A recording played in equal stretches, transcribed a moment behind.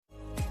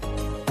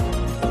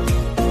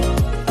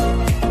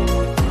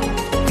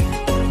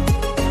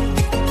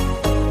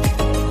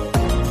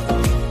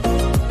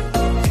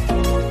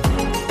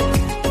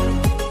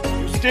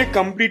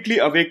completely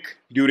awake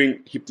during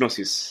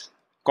hypnosis.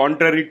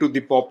 Contrary to the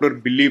popular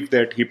belief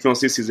that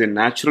hypnosis is a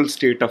natural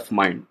state of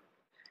mind,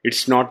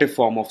 it's not a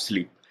form of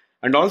sleep.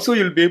 And also,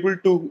 you'll be able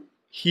to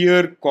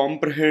hear,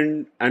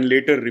 comprehend, and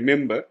later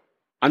remember,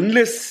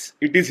 unless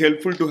it is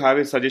helpful to have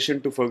a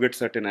suggestion to forget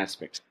certain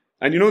aspects.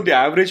 And the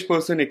average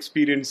person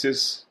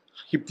experiences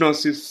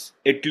hypnosis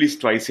at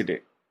least twice a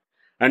day.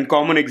 And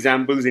common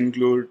examples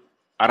include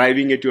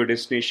arriving at your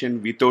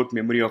destination without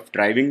memory of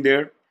driving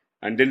there,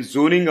 and then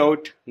zoning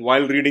out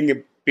while reading a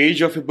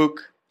page of a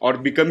book, or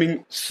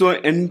becoming so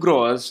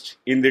engrossed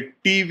in the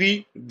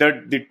TV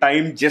that the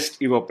time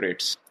just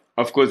evaporates.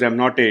 Of course, I'm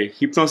not a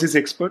hypnosis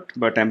expert,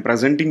 but I'm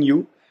presenting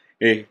you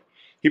a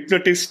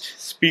hypnotist,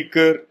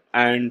 speaker,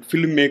 and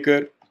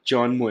filmmaker,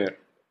 John Moyer.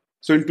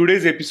 So in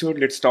today's episode,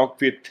 let's talk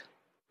with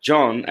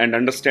John and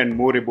understand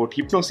more about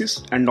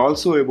hypnosis and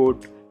also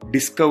about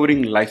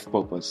discovering life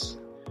purpose.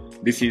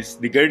 This is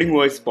the Guiding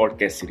Voice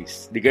podcast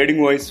series, the Guiding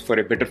Voice for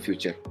a Better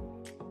Future.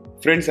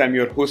 Friends, I'm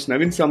your host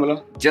Navin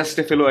Samala, just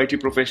a fellow IT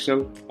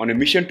professional on a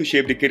mission to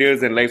shape the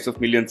careers and lives of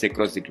millions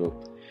across the globe.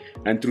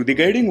 And through the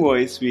Guiding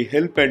Voice, we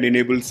help and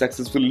enable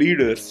successful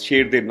leaders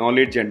share their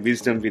knowledge and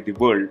wisdom with the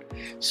world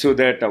so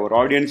that our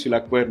audience will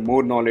acquire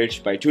more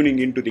knowledge by tuning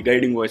into the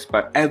Guiding Voice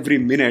per every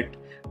minute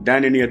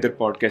than any other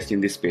podcast in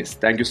this space.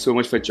 Thank you so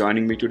much for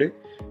joining me today.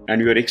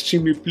 And we are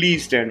extremely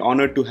pleased and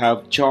honored to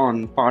have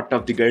John part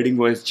of the Guiding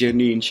Voice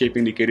journey in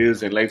shaping the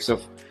careers and lives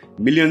of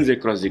millions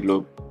across the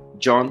globe.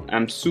 John,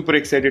 I'm super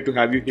excited to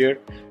have you here,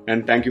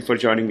 and thank you for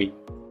joining me.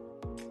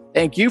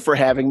 Thank you for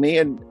having me,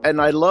 and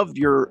I loved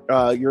your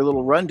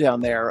little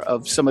rundown there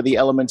of some of the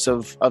elements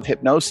of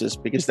hypnosis,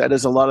 because that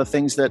is a lot of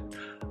things that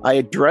I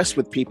address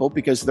with people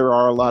because there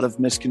are a lot of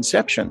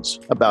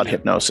misconceptions about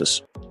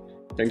hypnosis.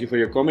 Thank you for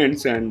your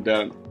comments, and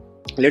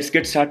let's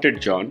get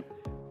started, John.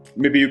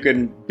 Maybe you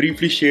can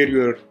briefly share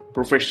your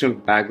professional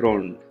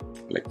background,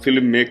 like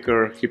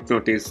filmmaker,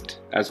 hypnotist,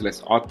 as well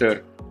as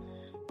author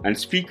and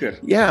speaker.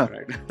 Yeah.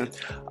 Right.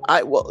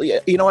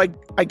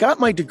 I got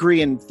my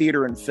degree in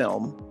theater and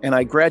film, and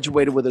I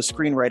graduated with a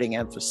screenwriting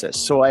emphasis.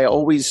 So I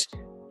always,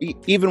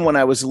 even when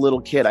I was a little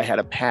kid, I had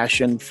a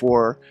passion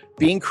for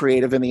being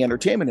creative in the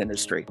entertainment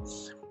industry.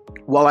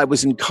 While I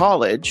was in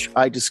college,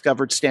 I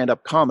discovered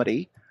stand-up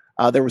comedy.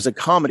 There was a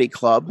comedy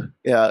club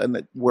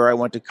where I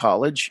went to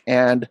college.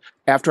 And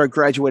after I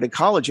graduated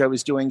college, I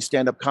was doing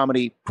stand-up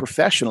comedy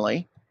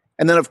professionally.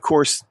 And then, of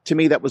course, to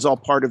me, that was all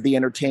part of the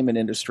entertainment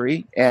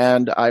industry.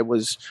 And I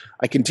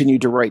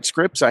continued to write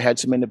scripts. I had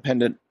some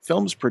independent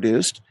films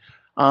produced.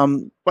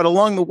 But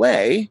along the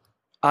way,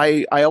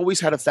 I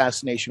always had a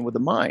fascination with the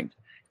mind.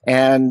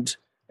 And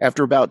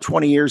after about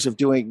 20 years of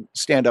doing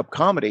stand-up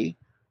comedy,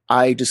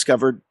 I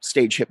discovered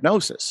stage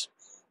hypnosis.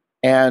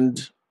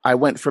 And I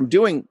went from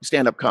doing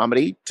stand-up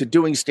comedy to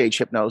doing stage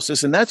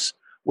hypnosis. And that's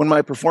when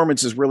my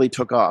performances really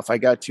took off. I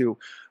got to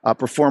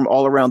perform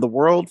all around the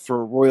world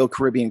for Royal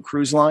Caribbean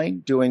Cruise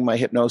Line, doing my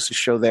hypnosis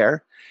show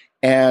there.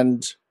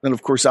 And then,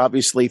 of course,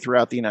 obviously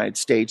throughout the United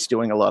States,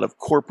 doing a lot of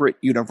corporate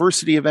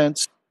university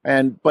events.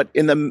 But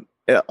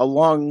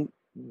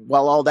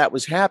while all that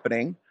was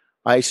happening,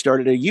 I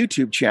started a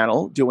YouTube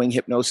channel doing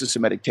hypnosis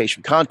and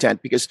meditation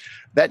content, because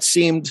that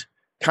seemed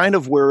kind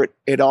of where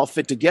it all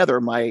fit together.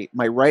 My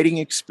writing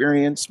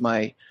experience,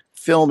 my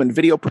film and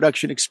video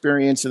production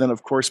experience, and then,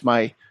 of course,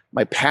 my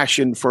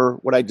passion for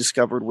what I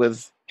discovered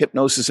with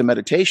hypnosis and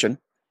meditation.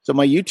 So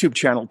my YouTube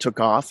channel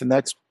took off, and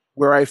that's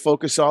where I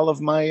focus all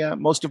of my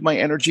most of my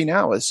energy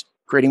now, is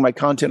creating my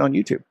content on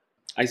YouTube.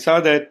 I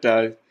saw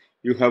that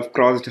you have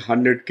crossed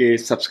 100K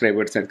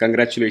subscribers, and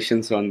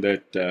congratulations on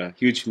that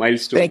huge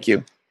milestone. Thank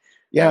you.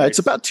 Yeah, it's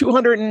about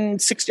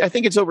 260. I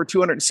think it's over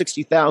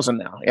 260,000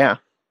 now. Yeah.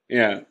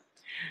 Yeah.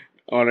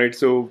 All right.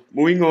 So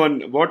moving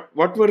on, what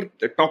were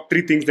the top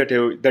 3 things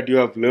that you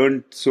have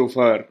learned so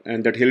far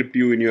and that helped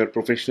you in your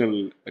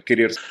professional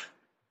careers?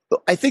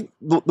 I think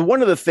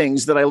one of the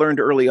things that I learned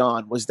early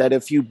on was that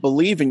if you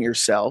believe in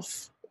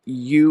yourself,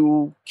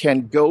 you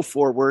can go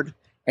forward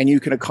and you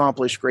can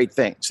accomplish great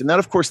things. And that,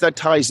 of course, that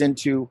ties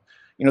into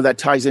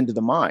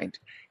the mind,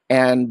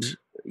 and,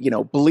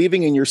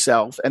 believing in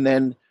yourself and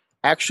then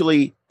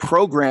actually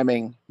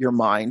programming your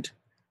mind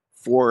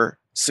for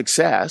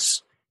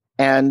success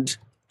and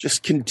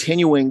just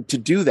continuing to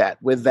do that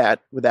with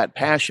that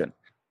passion.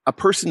 A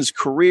person's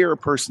career, a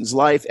person's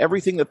life,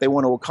 everything that they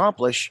want to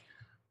accomplish,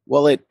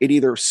 well, it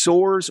either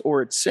soars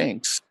or it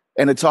sinks,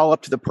 and it's all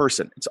up to the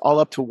person. It's all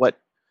up to what,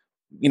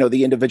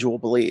 the individual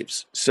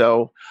believes.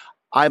 So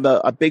I'm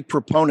a big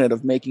proponent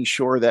of making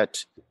sure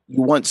that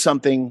you want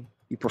something,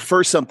 you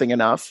prefer something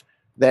enough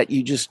that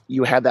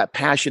you have that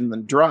passion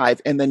and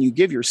drive, and then you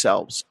give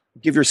yourself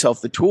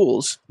the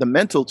tools, the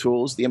mental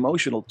tools, the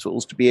emotional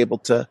tools to be able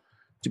to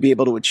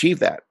achieve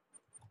that.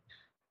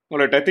 All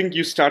right. I think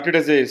you started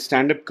as a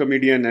stand-up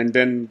comedian and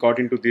then got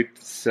into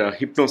this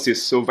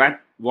hypnosis. So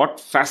what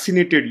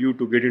fascinated you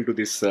to get into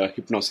this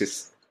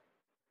hypnosis?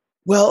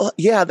 Well,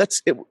 yeah,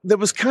 there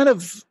was kind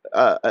of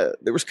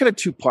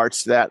 2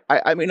 parts to that.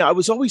 I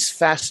was always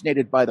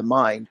fascinated by the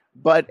mind,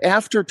 but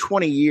after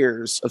 20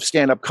 years of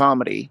stand-up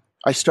comedy,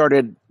 I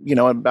started, in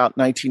about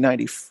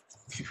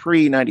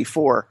 1993,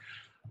 94.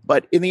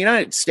 But in the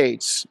United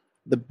States,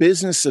 the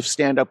business of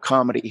stand-up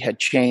comedy had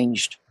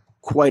changed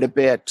quite a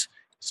bit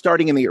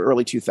starting in the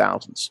early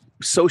 2000s.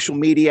 Social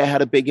media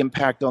had a big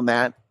impact on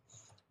that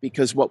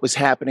because what was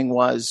happening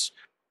was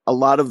a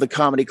lot of the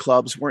comedy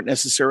clubs weren't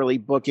necessarily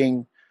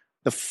booking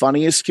the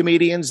funniest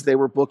comedians. They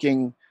were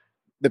booking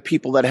the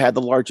people that had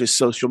the largest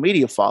social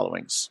media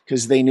followings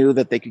because they knew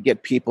that they could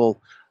get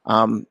people,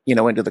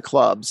 into the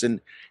clubs.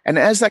 And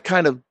as that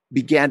kind of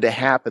began to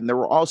happen, there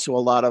were also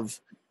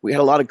we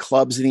had a lot of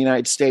clubs in the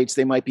United States.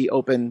 They might be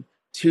open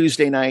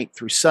Tuesday night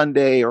through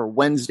Sunday or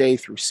Wednesday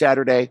through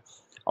Saturday.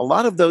 A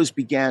lot of those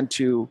began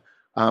to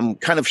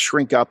kind of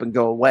shrink up and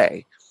go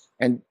away.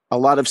 And a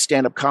lot of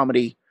stand-up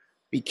comedy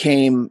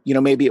became,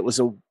 maybe it was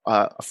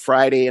a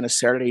Friday and a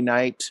Saturday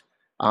night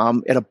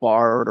at a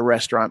bar or at a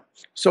restaurant.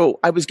 So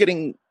I was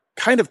getting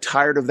kind of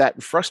tired of that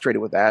and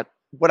frustrated with that.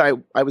 What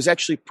I was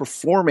actually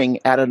performing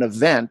at an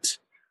event.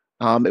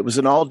 It was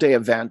an all-day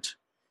event,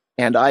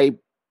 and I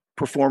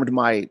performed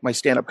my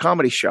stand-up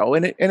comedy show,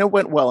 and it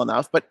went well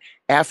enough. But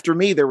after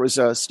me, there was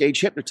a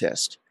stage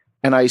hypnotist,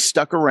 and I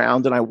stuck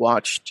around and I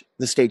watched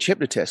the stage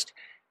hypnotist.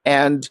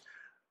 And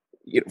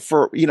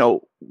for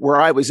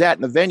where I was at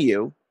in the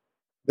venue,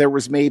 it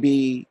was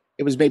maybe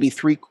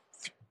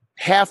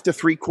half to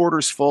three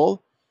quarters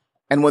full.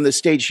 And when the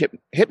stage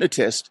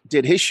hypnotist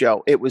did his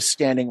show, it was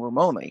standing room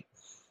only.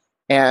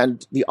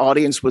 And the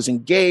audience was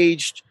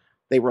engaged.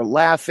 They were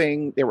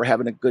laughing. They were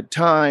having a good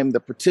time. The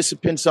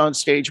participants on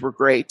stage were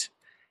great.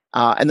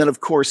 And then, of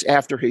course,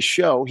 after his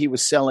show, he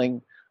was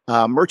selling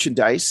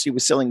merchandise. He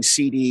was selling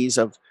CDs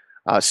of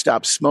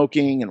stop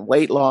smoking and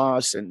weight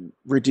loss and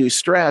reduce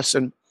stress.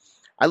 And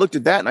I looked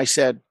at that and I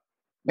said,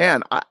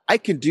 man, I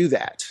can do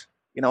that.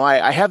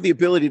 I have the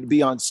ability to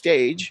be on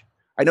stage.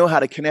 I know how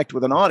to connect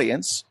with an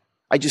audience.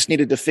 I just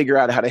needed to figure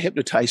out how to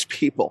hypnotize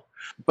people.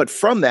 But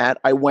from that,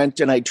 I went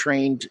and I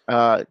trained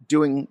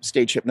doing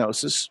stage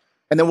hypnosis.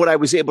 And then what I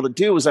was able to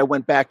do is I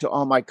went back to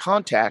all my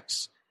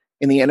contacts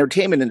in the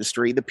entertainment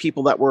industry, the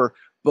people that were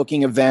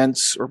booking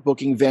events or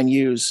booking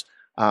venues,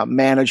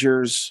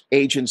 managers,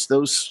 agents,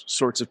 those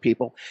sorts of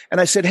people.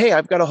 And I said, hey,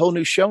 I've got a whole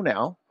new show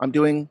now. I'm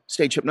doing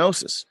stage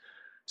hypnosis.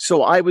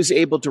 So I was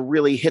able to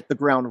really hit the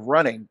ground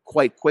running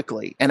quite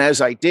quickly. And as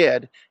I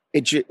did,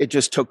 it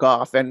just took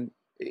off. And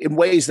in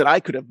ways that I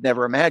could have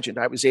never imagined,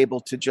 I was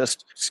able to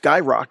just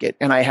skyrocket.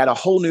 And I had a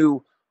whole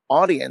new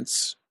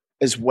audience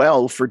as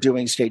well for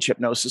doing stage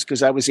hypnosis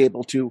because I was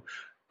able to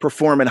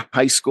perform in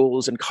high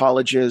schools and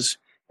colleges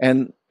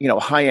and,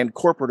 high-end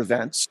corporate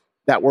events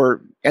that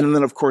were, and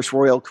then of course,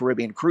 Royal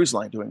Caribbean Cruise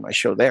Line doing my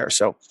show there.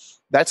 So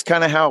that's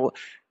kind of how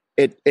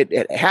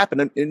it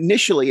happened. And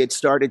initially it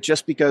started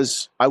just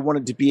because I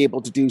wanted to be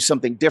able to do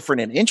something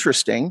different and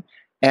interesting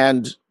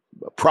and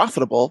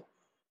profitable.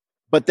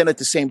 But then at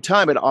the same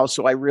time,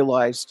 I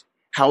realized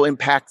how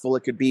impactful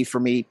it could be for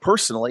me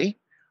personally,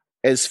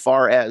 as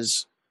far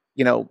as,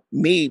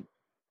 me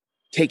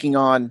taking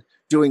on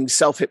doing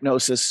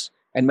self-hypnosis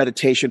and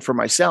meditation for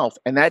myself.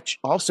 And that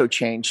also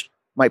changed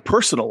my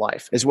personal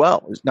life as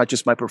well, not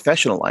just my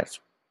professional life.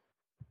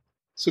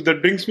 So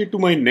that brings me to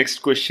my next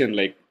question.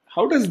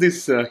 How does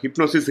this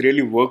hypnosis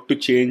really work to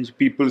change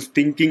people's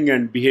thinking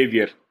and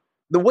behavior?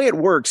 The way it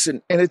works,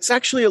 and it's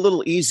actually a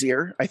little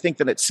easier, I think,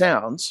 than it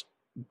sounds,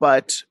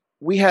 but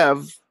we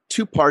have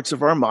two parts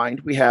of our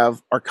mind. We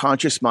have our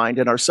conscious mind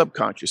and our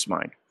subconscious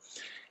mind.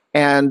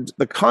 And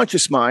the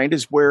conscious mind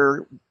is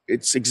where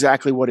it's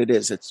exactly what it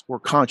is. We're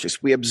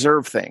conscious. We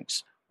observe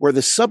things. Where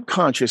the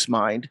subconscious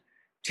mind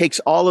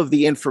takes all of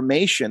the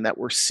information that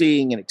we're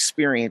seeing and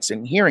experiencing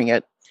and hearing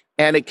it,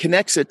 and it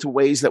connects it to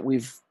ways that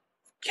we've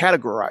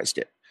categorized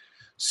it.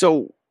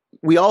 So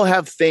we all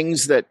have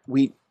things that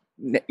we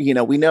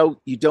know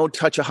you don't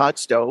touch a hot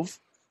stove.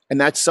 And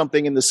that's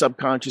something in the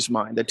subconscious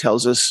mind that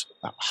tells us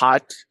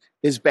hot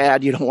is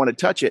bad. You don't want to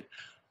touch it.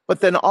 But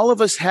then all of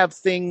us have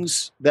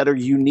things that are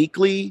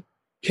uniquely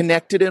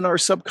connected in our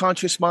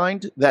subconscious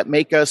mind that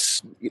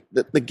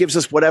that gives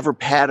us whatever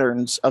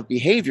patterns of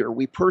behavior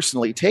we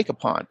personally take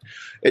upon.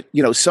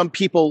 Some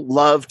people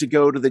love to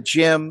go to the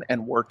gym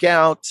and work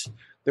out.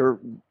 They're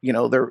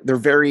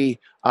very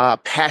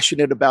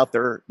passionate about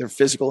their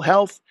physical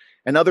health,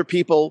 and other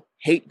people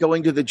hate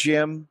going to the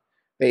gym.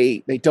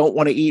 They don't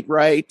want to eat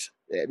right.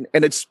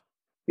 And it's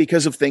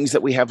because of things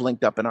that we have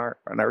linked up in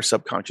our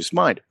subconscious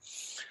mind.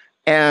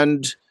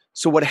 And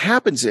so what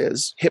happens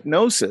is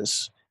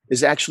hypnosis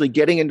is actually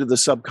getting into the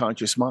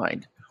subconscious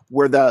mind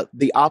where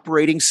the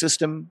operating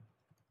system,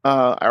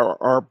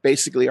 or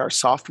basically our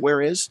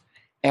software is,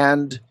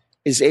 and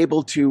is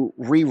able to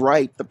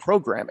rewrite the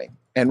programming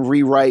and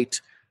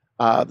rewrite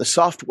the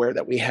software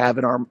that we have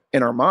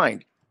in our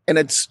mind. And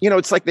it's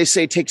like they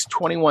say, it takes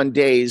 21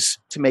 days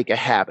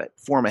to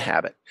form a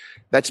habit.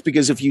 That's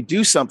because if you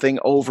do something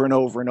over and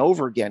over and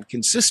over again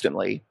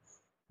consistently,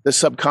 the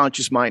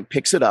subconscious mind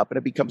picks it up and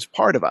it becomes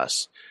part of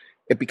us.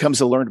 It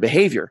becomes a learned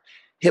behavior.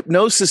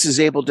 Hypnosis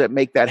is able to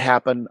make that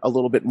happen a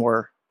little bit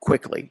more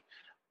quickly.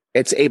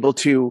 It's able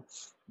to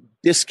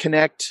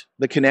disconnect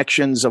the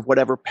connections of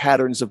whatever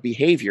patterns of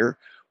behavior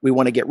we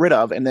want to get rid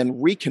of, and then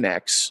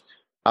reconnects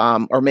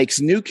or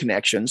makes new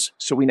connections.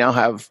 So we now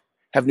have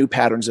new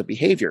patterns of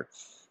behavior.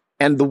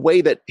 And the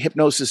way that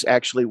hypnosis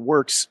actually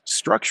works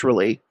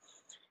structurally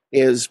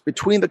is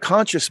between the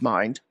conscious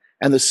mind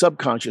and the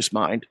subconscious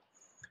mind,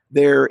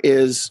 there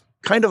is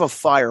kind of a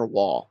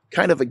firewall,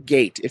 kind of a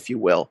gate, if you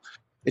will.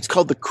 It's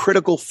called the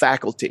critical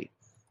faculty.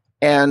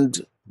 And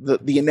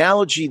the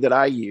analogy that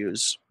I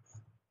use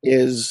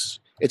is,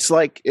 it's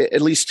like,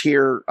 at least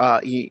here,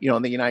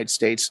 in the United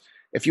States,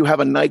 if you have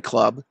a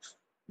nightclub,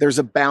 there's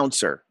a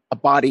bouncer, a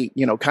body,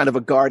 kind of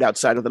a guard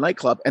outside of the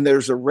nightclub, and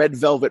there's a red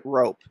velvet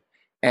rope.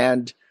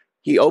 And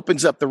he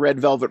opens up the red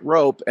velvet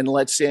rope and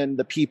lets in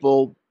the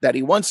people that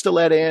he wants to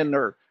let in,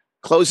 or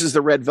closes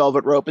the red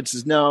velvet rope and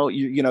says, no,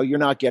 you're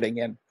not getting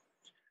in.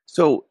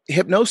 So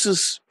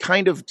hypnosis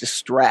kind of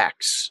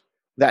distracts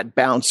that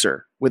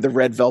bouncer with the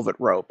red velvet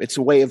rope. It's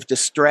a way of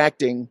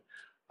distracting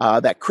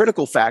that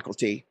critical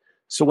faculty.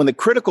 So when the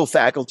critical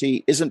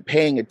faculty isn't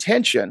paying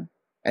attention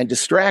and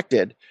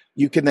distracted,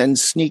 you can then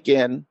sneak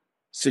in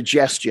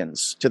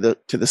suggestions to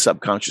the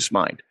subconscious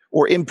mind,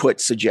 or input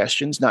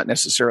suggestions, not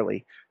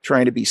necessarily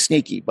trying to be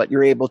sneaky, but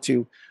you're able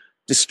to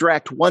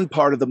distract one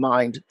part of the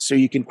mind so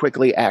you can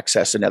quickly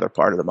access another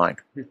part of the mind.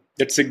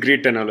 That's a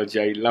great analogy.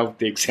 I love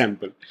the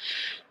example.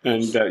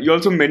 And you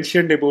also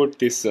mentioned about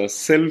this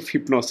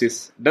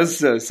self-hypnosis. Does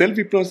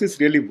self-hypnosis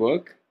really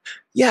work?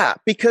 Yeah,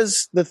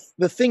 because the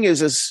thing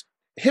is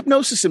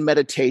hypnosis and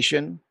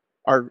meditation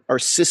are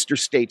sister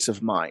states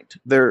of mind.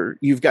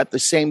 You've got the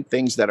same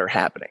things that are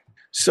happening.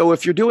 So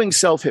if you're doing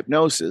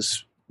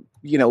self-hypnosis,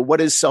 what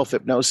is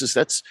self-hypnosis?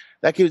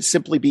 That could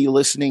simply be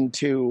listening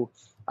to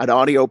an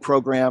audio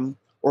program,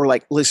 or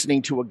like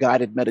listening to a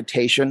guided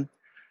meditation.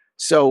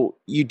 So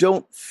you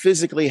don't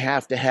physically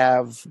have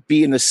to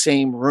be in the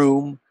same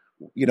room,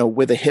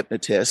 with a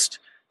hypnotist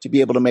to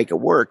be able to make it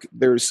work.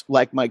 There's,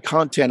 like, my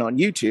content on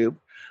YouTube.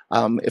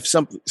 If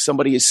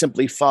somebody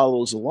simply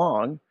follows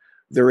along,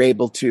 they're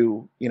able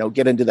to,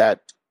 get into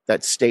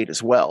that state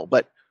as well.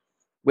 But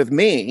with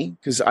me,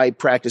 because I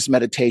practice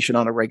meditation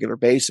on a regular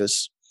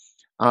basis,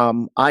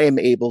 I am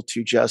able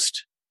to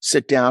just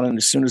sit down, and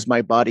as soon as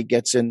my body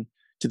gets into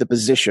the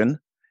position,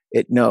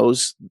 it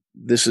knows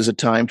this is a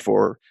time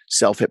for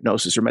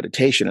self-hypnosis or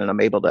meditation, and I'm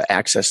able to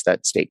access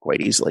that state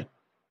quite easily.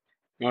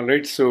 All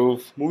right. So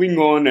moving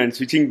on and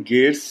switching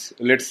gears,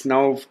 let's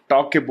now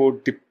talk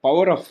about the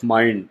power of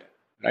mind,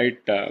 right?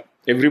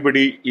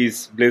 Everybody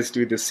is blessed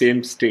with the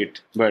same state,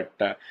 but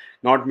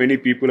not many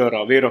people are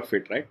aware of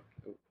it, right?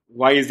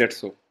 Why is that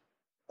so?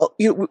 Well,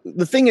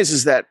 the thing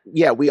is that,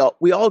 yeah, we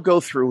all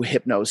go through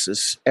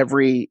hypnosis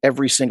every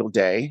single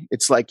day.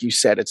 It's like you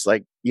said, it's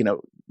like,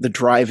 the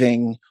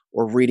driving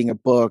or reading a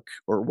book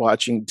or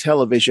watching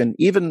television,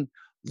 even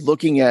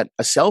looking at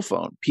a cell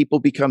phone. People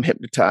become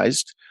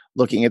hypnotized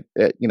looking at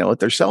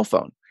their cell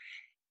phone.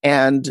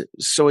 And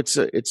so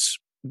it's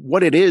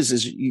what it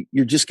is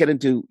you're just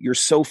you're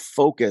so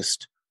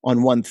focused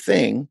on one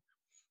thing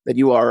that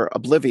you are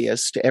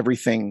oblivious to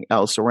everything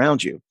else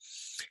around you.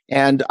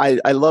 And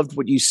I loved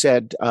what you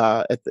said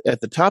at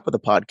the top of the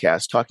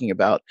podcast, talking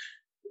about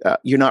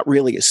you're not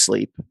really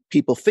asleep.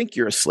 People think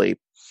you're asleep.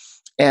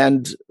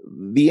 And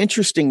the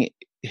interesting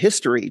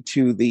history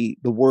to the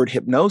word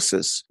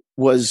hypnosis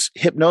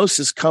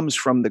comes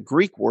from the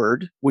Greek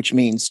word, which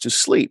means to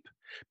sleep,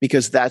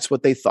 because that's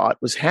what they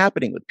thought was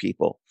happening with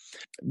people.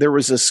 There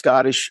was a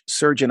Scottish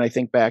surgeon, I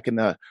think back in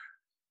the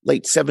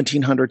late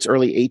 1700s,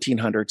 early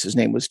 1800s. His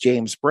name was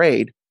James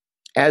Braid.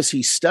 As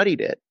he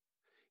studied it,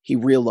 he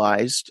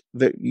realized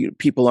that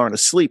people aren't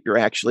asleep. You're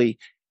actually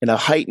in a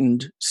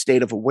heightened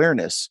state of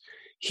awareness.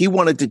 He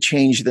wanted to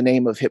change the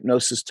name of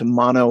hypnosis to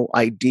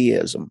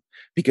monoideism,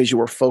 because you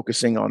were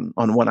focusing on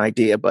one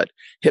idea, but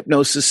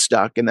hypnosis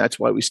stuck, and that's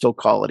why we still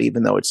call it,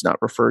 even though it's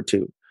not referred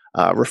to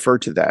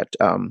that.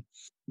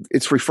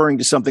 It's referring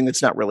to something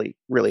that's not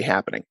really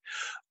happening.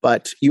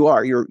 But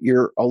you're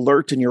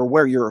alert and you're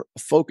aware. You're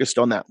focused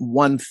on that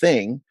one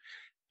thing,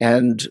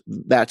 and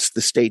that's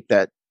the state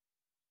that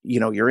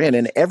you're in,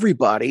 and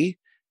everybody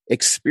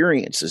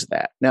experiences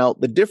that. Now,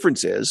 the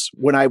difference is,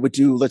 when I would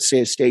do, let's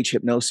say, a stage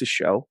hypnosis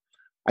show,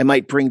 I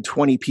might bring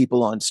 20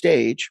 people on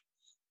stage,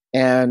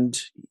 and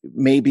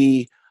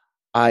maybe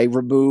I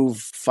remove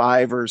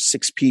 5 or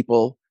 6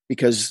 people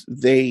because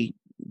they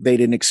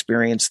didn't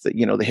experience the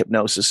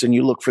hypnosis. And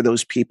you look for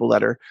those people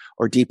that are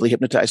deeply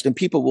hypnotized, and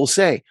people will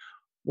say,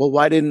 well,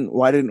 why didn't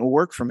it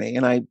work for me?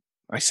 And I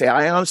say,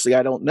 I honestly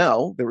don't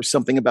know. There was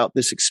something about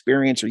this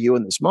experience or you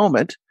in this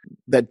moment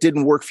that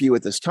didn't work for you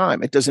at this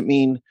time. It doesn't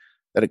mean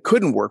that it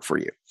couldn't work for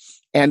you.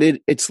 And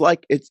it's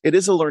like, it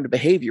is a learned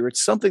behavior.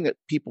 It's something that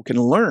people can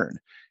learn.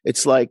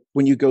 It's like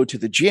when you go to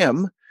the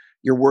gym,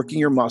 you're working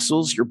your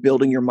muscles, you're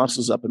building your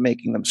muscles up and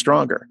making them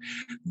stronger.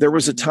 There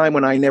was a time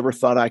when I never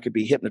thought I could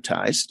be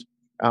hypnotized,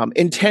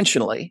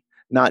 intentionally,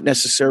 not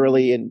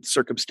necessarily in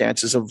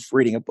circumstances of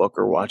reading a book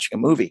or watching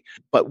a movie.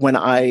 But when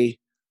I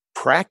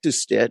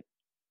practiced it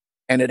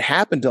and it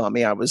happened on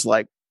me, I was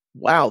like,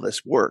 wow,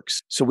 this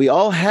works. So we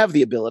all have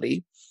the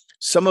ability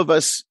Some of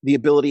us, the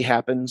ability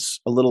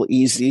happens a little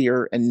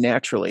easier and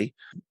naturally,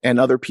 and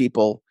other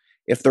people,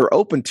 if they're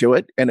open to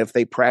it and if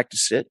they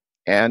practice it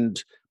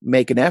and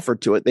make an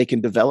effort to it, they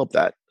can develop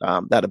that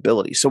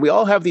ability. So we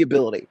all have the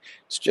ability.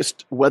 It's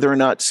just whether or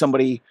not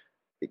somebody,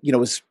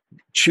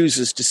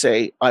 chooses to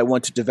say, I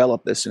want to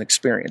develop this and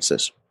experience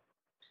this.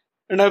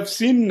 And I've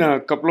seen a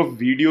couple of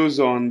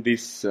videos on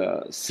this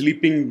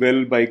sleeping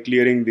well by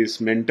clearing this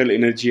mental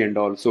energy and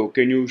all. So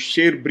can you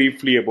share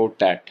briefly about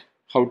that?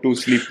 How to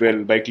sleep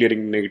well by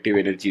clearing negative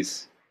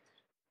energies?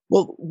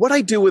 Well, what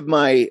I do with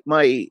my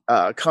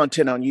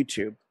content on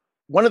YouTube,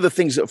 one of the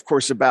things, of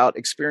course, about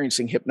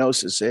experiencing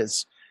hypnosis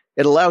is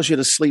it allows you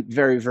to sleep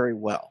very, very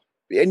well.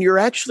 And you're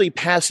actually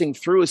passing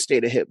through a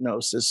state of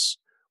hypnosis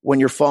when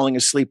you're falling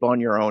asleep on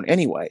your own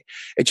anyway.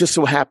 It just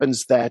so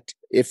happens that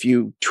if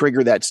you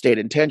trigger that state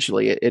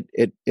intentionally,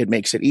 it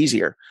makes it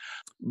easier.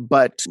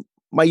 But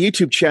my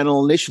YouTube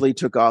channel initially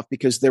took off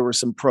because there were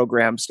some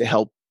programs to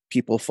help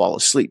people fall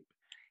asleep.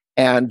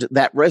 And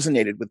that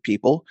resonated with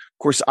people. Of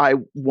course, I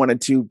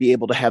wanted to be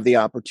able to have the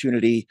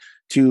opportunity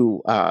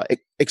to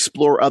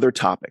explore other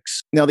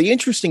topics. Now, the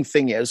interesting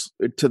thing is,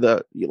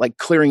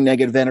 clearing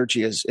negative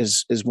energy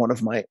is one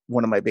of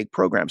my big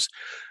programs.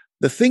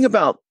 The thing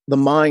about the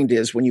mind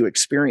is, when you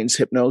experience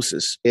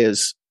hypnosis,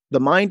 is the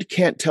mind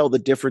can't tell the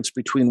difference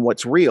between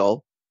what's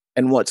real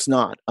and what's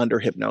not under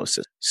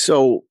hypnosis.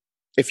 So,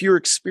 if you're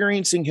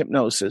experiencing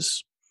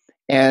hypnosis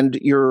and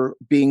you're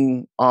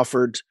being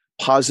offered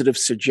positive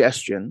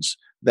suggestions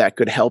that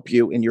could help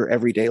you in your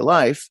everyday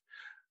life,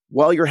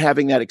 while you're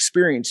having that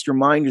experience, your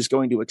mind is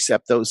going to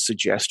accept those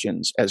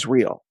suggestions as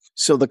real.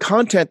 So the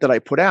content that I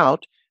put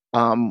out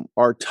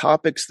are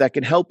topics that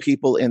can help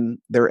people in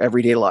their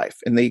everyday life.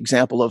 In the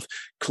example of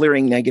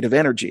clearing negative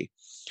energy.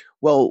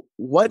 Well,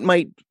 what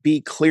might be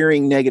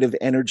clearing negative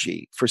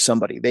energy for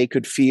somebody? They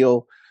could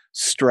feel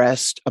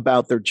stressed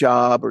about their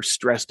job or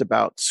stressed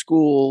about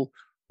school,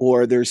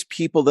 or there's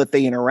people that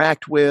they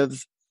interact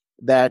with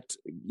that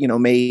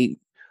may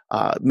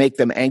make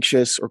them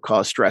anxious or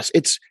cause stress.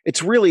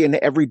 It's really an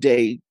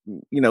everyday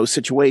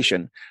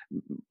situation.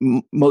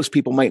 Most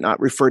people might not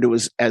refer to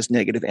as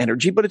negative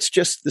energy, but it's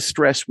just the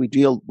stress we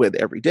deal with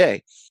every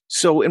day.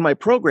 So in my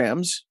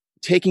programs,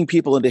 taking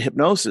people into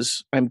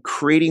hypnosis, I'm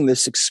creating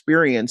this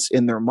experience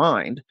in their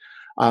mind.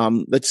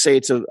 Let's say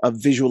it's a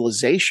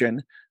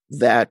visualization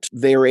that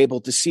they're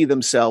able to see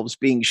themselves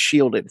being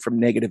shielded from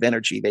negative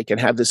energy. They can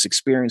have this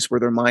experience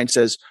where their mind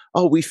says,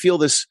 oh, we feel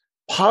this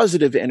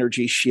positive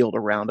energy shield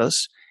around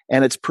us,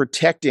 and it's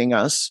protecting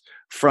us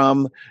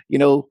from,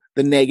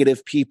 the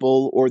negative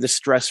people or the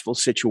stressful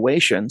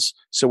situations.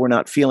 So we're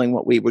not feeling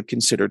what we would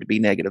consider to be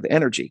negative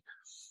energy.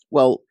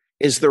 Well,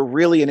 is there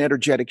really an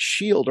energetic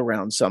shield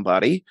around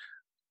somebody?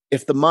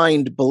 If the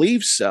mind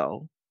believes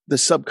so, the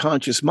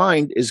subconscious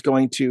mind is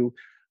going to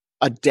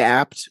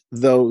adapt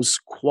those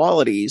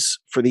qualities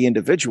for the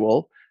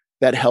individual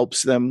that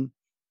helps them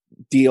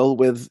deal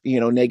with,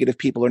 negative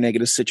people or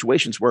negative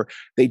situations where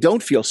they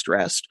don't feel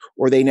stressed,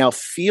 or they now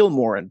feel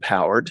more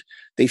empowered.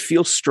 They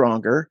feel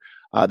stronger.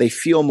 They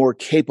feel more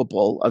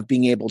capable of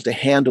being able to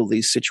handle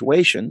these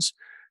situations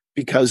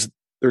because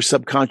their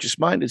subconscious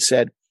mind has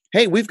said,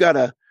 hey, we've got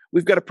a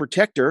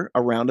protector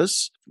around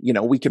us.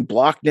 We can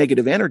block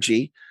negative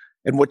energy.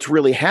 And what's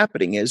really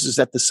happening is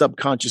that the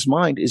subconscious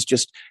mind is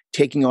just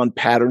taking on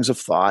patterns of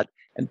thought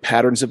and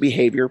patterns of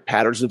behavior,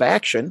 patterns of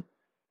action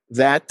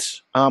that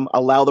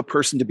allow the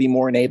person to be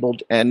more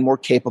enabled and more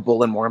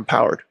capable and more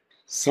empowered.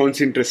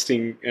 Sounds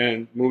interesting.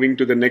 And moving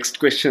to the next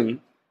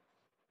question,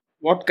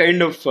 what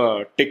kind of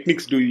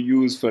techniques do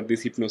you use for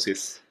this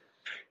hypnosis?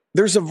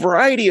 There's a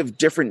variety of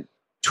different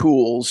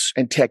tools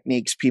and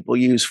techniques people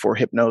use for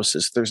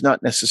hypnosis. There's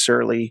not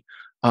necessarily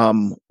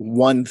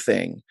one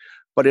thing,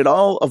 but it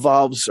all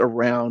evolves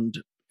around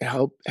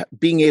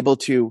being able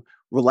to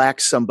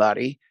relax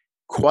somebody,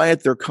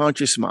 quiet their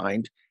conscious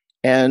mind,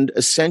 and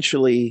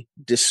essentially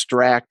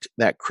distract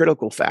that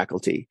critical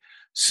faculty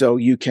so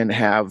you can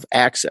have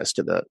access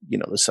to the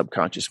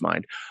subconscious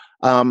mind.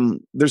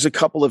 There's a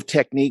couple of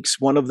techniques.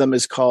 One of them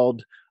is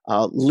called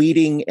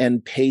leading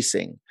and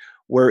pacing,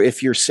 where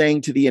if you're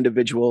saying to the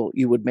individual,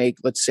 you would make,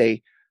 let's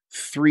say,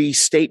 3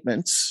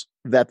 statements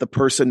that the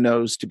person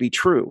knows to be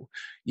true.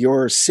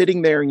 You're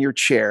sitting there in your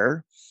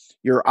chair,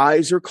 your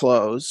eyes are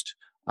closed,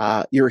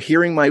 you're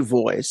hearing my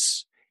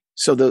voice.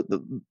 So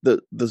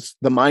the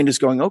mind is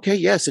going, okay,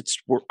 yes,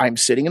 I'm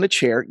sitting in a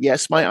chair.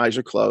 Yes, my eyes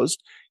are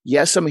closed.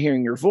 Yes, I'm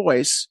hearing your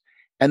voice.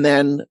 And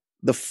then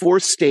the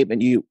 4th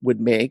statement you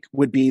would make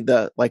would be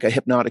like a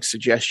hypnotic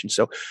suggestion.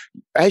 So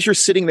as you're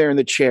sitting there in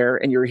the chair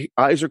and your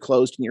eyes are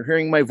closed and you're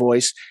hearing my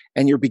voice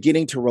and you're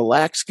beginning to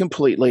relax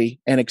completely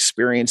and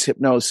experience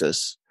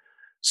hypnosis.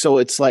 So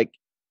it's like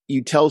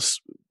you tell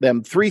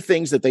them 3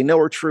 things that they know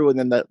are true. And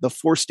then the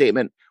 4th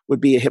statement would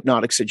be a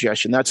hypnotic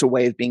suggestion. That's a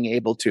way of being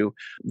able to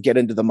get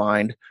into the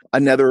mind.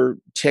 Another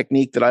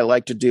technique that I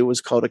like to do is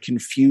called a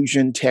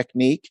confusion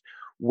technique,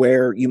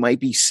 where you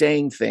might be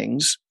saying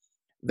things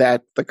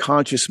that the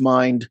conscious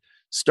mind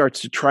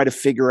starts to try to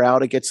figure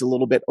out. It gets a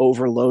little bit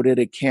overloaded.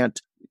 It can't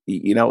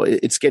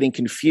it's getting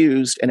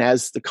confused. And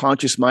as the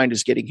conscious mind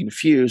is getting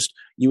confused,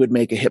 you would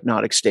make a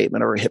hypnotic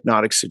statement or a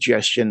hypnotic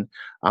suggestion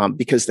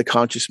because the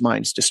conscious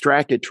mind's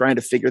distracted trying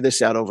to figure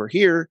this out over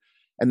here.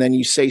 And then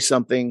you say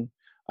something,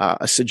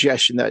 a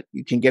suggestion that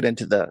you can get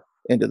into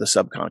the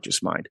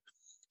subconscious mind.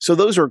 So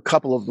those are a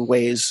couple of the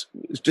ways,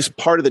 just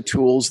part of the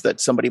tools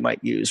that somebody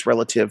might use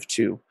relative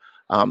to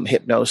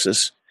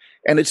hypnosis.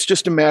 And it's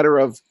just a matter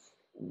of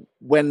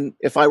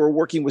if I were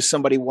working with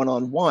somebody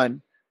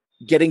one-on-one,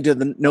 getting to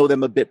know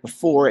them a bit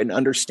before and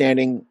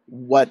understanding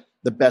what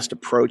the best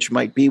approach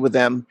might be with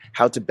them,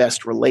 how to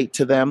best relate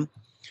to them,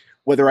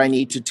 whether I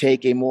need to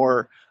take a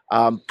more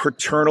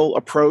paternal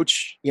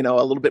approach, a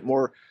little bit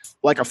more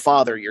like a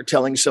father. You're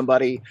telling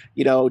somebody,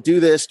 do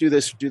this, do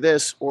this, do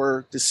this,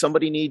 or does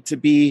somebody need to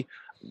be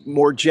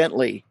more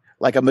gently,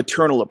 like a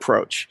maternal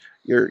approach?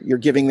 You're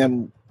giving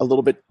them a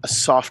little bit a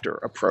softer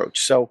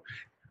approach. So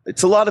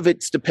a lot of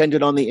it's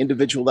dependent on the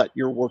individual that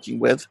you're working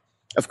with.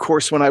 Of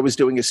course, when I was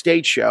doing a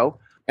stage show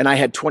and I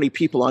had 20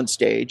 people on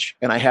stage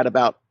and I had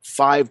about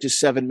 5 to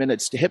 7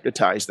 minutes to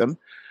hypnotize them,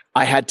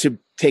 I had to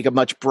take a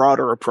much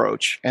broader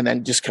approach and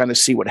then just kind of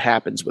see what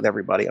happens with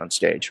everybody on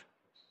stage.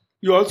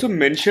 You also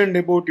mentioned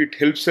about it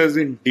helps us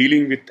in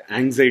dealing with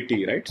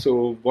anxiety, right?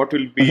 So what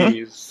will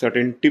be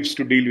certain tips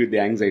to deal with the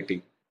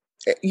anxiety?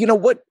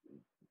 What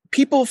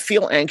people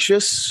feel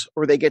anxious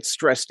or they get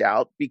stressed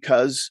out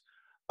because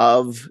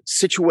of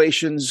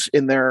situations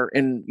in their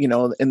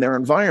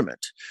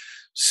environment.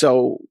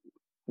 So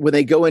when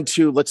they go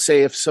into, let's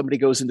say if somebody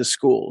goes into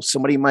school,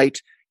 somebody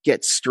might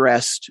get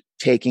stressed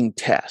taking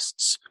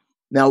tests.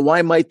 Now,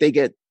 why might they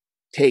get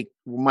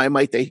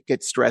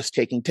stressed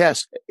taking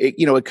tests?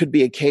 It could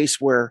be a case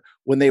where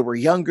when they were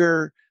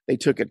younger, they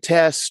took a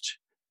test,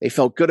 they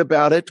felt good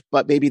about it,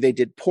 but maybe they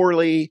did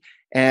poorly.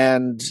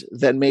 And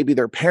then maybe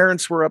their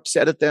parents were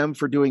upset at them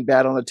for doing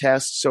bad on a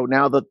test. So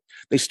now that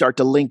they start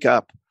to link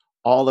up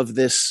all of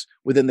this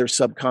within their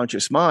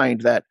subconscious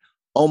mind that,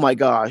 oh my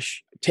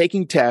gosh,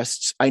 taking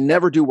tests, I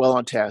never do well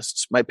on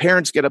tests. My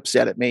parents get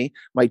upset at me.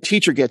 My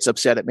teacher gets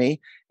upset at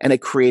me, and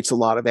it creates a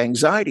lot of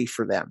anxiety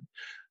for them.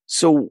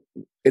 So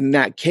in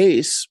that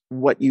case,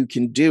 what you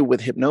can do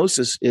with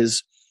hypnosis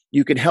is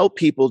you can help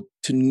people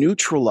to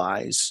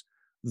neutralize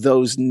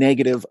those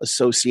negative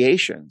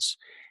associations.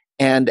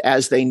 And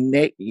as they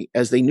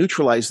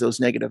neutralize those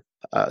negative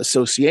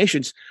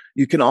associations,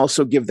 you can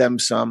also give them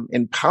some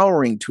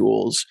empowering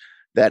tools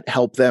that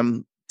help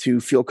them to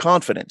feel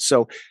confident.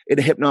 So in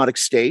a hypnotic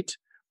state,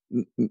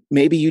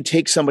 maybe you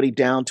take somebody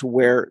down to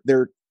where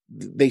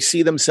they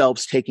see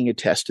themselves taking a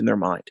test in their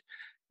mind.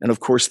 And of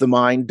course, the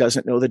mind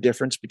doesn't know the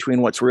difference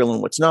between what's real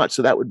and what's not.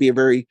 So that would be a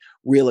very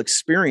real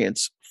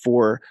experience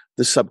for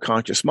the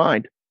subconscious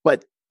mind.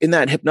 But in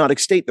that hypnotic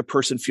state, the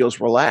person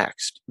feels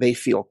relaxed. They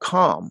feel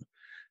calm.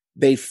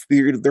 They're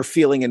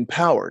feeling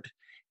empowered.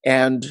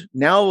 And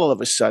now all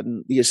of a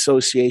sudden, the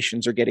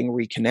associations are getting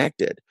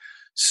reconnected.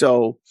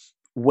 So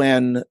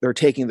when they're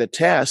taking the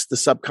test, the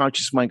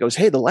subconscious mind goes,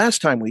 hey, the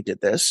last time we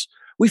did this,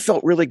 we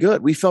felt really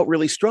good. We felt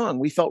really strong.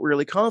 We felt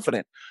really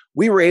confident.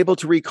 We were able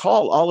to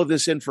recall all of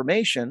this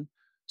information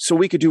so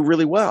we could do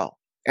really well.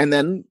 And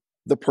then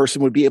the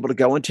person would be able to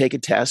go and take a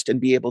test and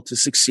be able to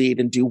succeed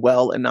and do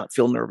well and not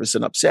feel nervous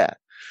and upset.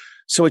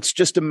 So it's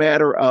just a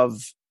matter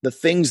of the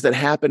things that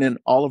happen in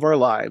all of our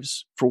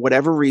lives. For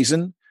whatever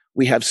reason,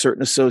 we have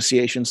certain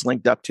associations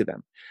linked up to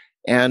them.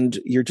 And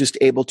you're just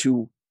able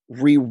to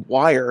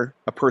rewire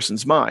a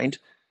person's mind,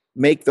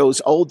 make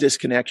those old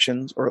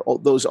disconnections or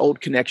those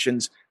old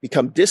connections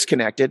become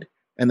disconnected,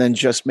 and then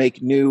just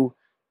make new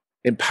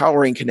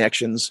empowering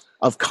connections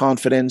of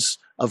confidence,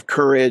 of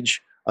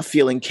courage, of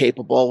feeling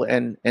capable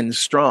and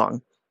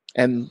strong.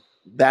 And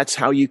that's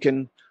how you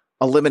can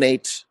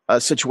eliminate a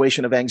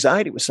situation of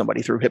anxiety with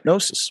somebody through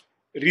hypnosis.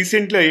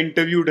 Recently, I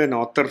interviewed an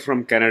author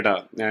from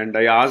Canada, and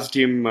I asked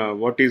him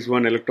what is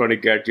one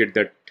electronic gadget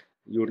that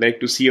you would like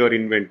to see or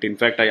invent. In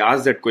fact, I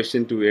asked that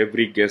question to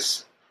every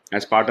guest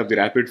as part of the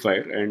rapid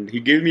fire, and he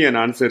gave me an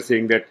answer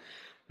saying that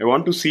I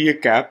want to see a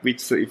cap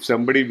which, if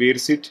somebody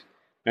wears it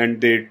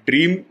and they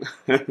dream,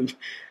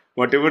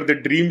 whatever the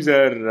dreams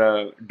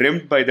are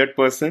dreamt by that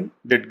person,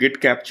 that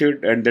get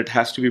captured and that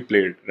has to be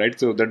played, right?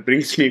 So that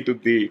brings me to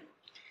the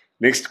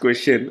next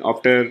question.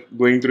 After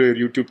going through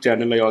your YouTube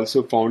channel, I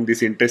also found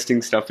this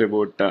interesting stuff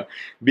about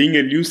being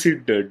a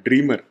lucid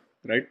dreamer,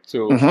 right?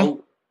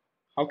 So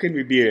how can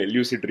we be a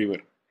lucid dreamer?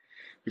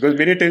 Because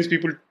many times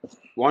people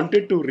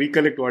wanted to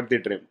recollect what they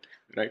dreamt,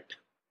 right?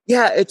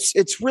 Yeah,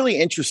 it's really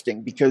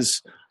interesting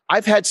because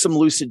I've had some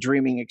lucid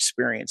dreaming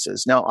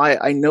experiences. Now,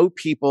 I know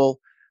people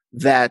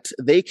that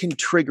they can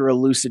trigger a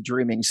lucid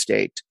dreaming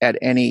state at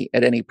any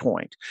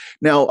point.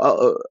 Now,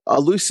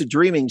 a lucid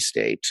dreaming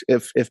state,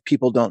 if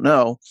people don't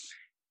know,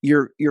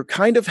 you're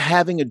kind of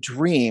having a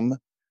dream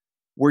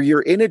where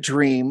you're in a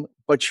dream,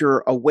 but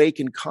you're awake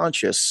and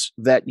conscious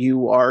that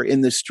you are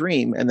in this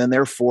dream, and then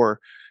therefore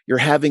you're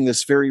having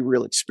this very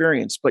real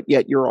experience, but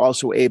yet you're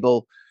also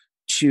able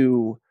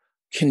to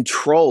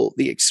control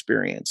the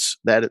experience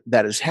that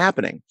is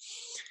happening.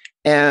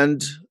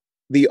 And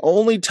the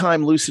only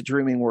time lucid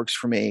dreaming works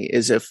for me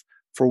is if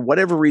for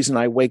whatever reason,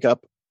 I wake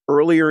up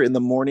earlier in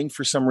the morning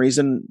for some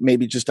reason,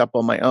 maybe just up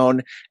on my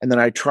own, and then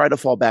I try to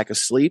fall back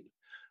asleep.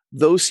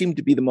 Those seem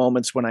to be the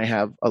moments when I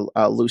have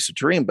a lucid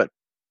dream. But,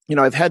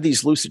 I've had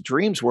these lucid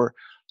dreams where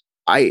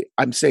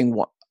I'm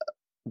saying,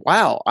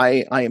 wow,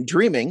 I am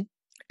dreaming,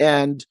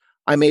 and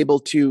I'm able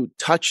to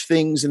touch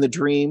things in the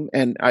dream,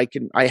 and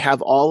I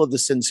have all of the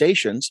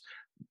sensations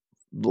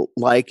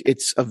like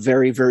it's a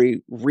very,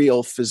 very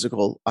real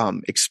physical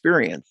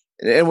experience.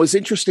 And it was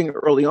interesting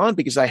early on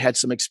because I had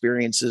some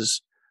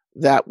experiences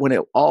that when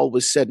it all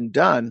was said and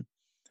done,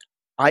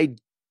 I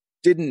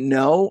didn't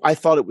know. I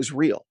thought it was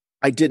real.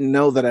 I didn't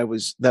know that I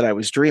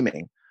was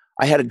dreaming.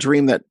 I had a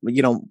dream that,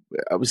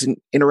 I was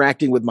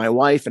interacting with my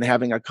wife and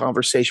having a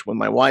conversation with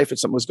my wife, and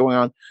something was going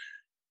on.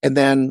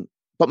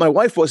 But my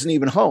wife wasn't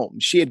even home.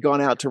 She had gone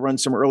out to run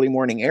some early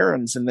morning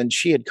errands, and then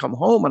she had come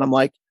home, and I'm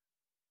like,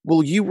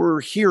 well, you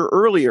were here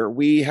earlier.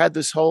 We had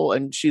this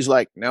and she's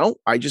like, no,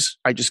 I just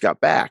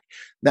got back.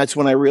 That's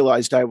when I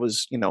realized I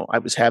was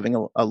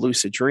having a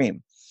lucid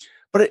dream.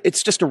 But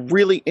it's just a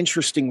really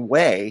interesting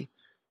way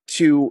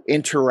to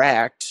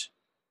interact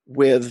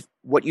with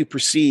what you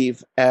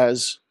perceive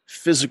as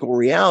physical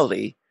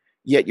reality,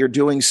 yet you're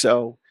doing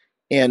so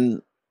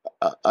in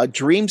a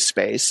dream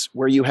space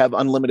where you have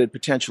unlimited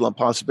potential and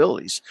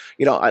possibilities.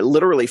 I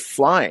literally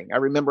flying. I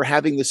remember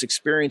having this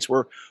experience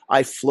where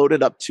I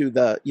floated up to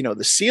the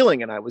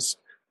ceiling, and I was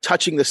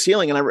touching the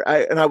ceiling,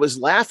 and I was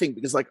laughing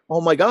because, like,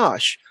 oh my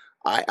gosh,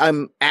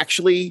 I'm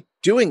actually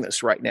doing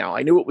this right now.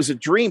 I knew it was a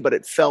dream, but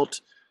it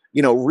felt,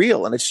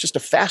 real. And it's just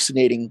a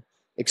fascinating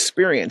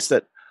experience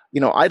that,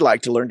 I'd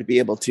like to learn to be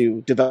able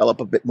to develop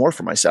a bit more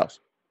for myself.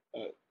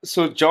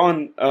 So,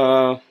 John,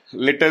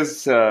 let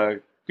us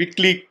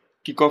quickly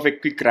kick off a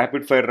quick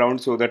rapid fire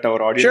round so that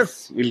our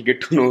audience will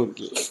get to know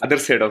the other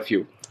side of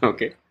you.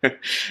 Okay.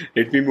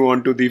 Let me move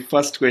on to the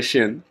first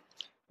question.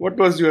 What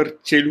was your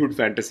childhood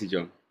fantasy,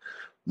 John?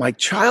 My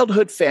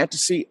childhood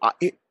fantasy,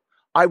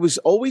 I was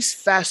always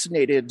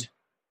fascinated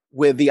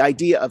with the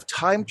idea of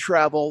time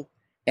travel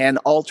and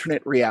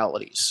alternate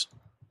realities.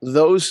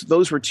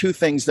 Those were two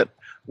things that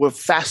were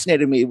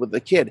fascinated me with the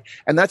kid.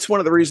 And that's one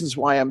of the reasons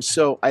why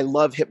I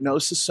love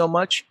hypnosis so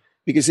much,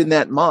 because in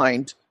that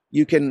mind,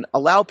 you can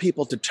allow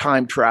people to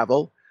time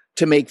travel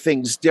to make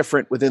things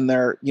different within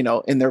their,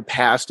 in their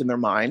past, in their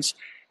minds.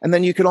 And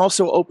then you can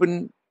also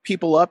open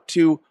people up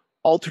to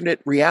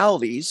alternate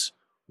realities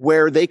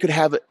where they could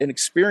have an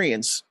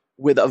experience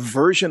with a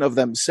version of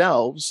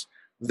themselves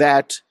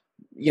that,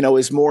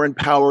 is more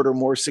empowered or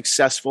more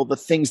successful. The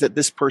things that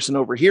this person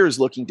over here is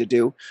looking to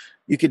do,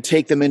 you could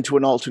take them into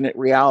an alternate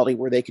reality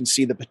where they can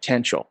see the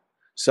potential.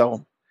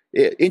 So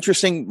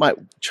interesting. My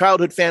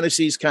childhood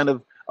fantasies kind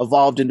of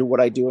evolved into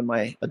what I do in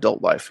my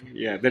adult life.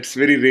 Yeah, that's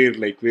very rare,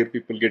 like where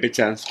people get a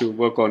chance to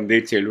work on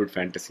their childhood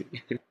fantasy.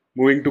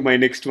 Moving to my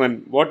next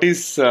one, what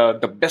is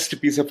the best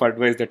piece of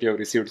advice that you have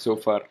received so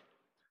far?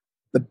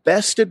 The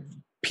best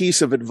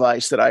piece of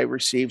advice that I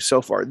received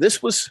so far.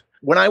 This was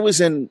when I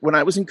was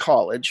in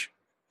college.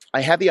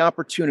 I had the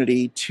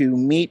opportunity to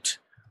meet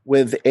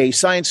with a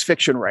science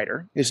fiction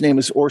writer. His name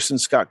is Orson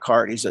Scott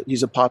Card.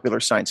 He's a popular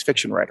science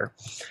fiction writer.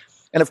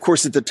 And of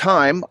course, at the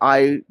time,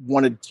 I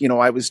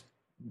was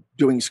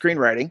doing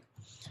screenwriting.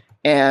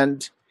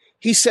 And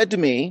he said to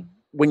me,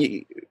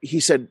 he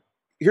said,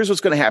 here's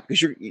what's going to happen,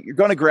 because you're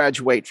going to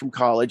graduate from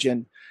college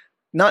and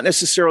not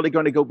necessarily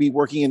going to go be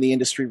working in the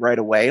industry right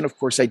away. And of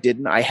course I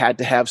didn't. I had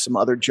to have some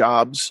other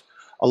jobs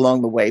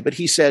along the way. But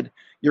he said,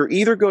 you're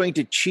either going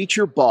to cheat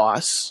your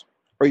boss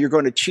or you're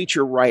going to cheat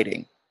your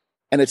writing.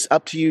 And it's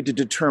up to you to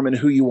determine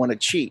who you want to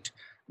cheat.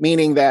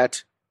 Meaning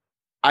that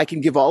I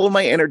can give all of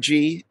my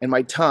energy and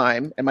my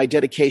time and my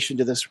dedication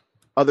to this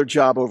other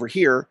job over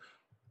here,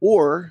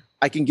 or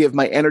I can give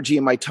my energy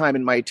and my time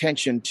and my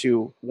attention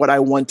to what I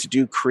want to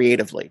do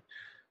creatively.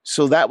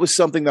 So that was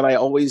something that I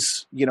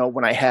always,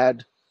 when I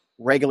had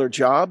regular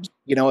jobs,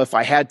 if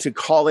I had to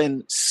call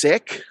in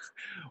sick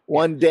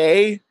one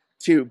day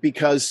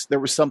because there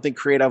was something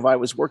creative I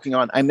was working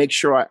on, I make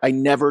sure I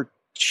never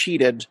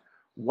cheated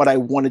what I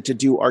wanted to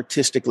do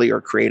artistically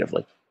or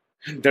creatively.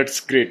 That's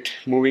great.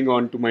 Moving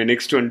on to my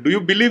next one. Do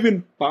you believe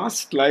in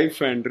past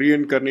life and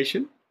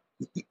reincarnation?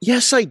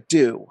 Yes, I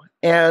do.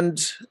 And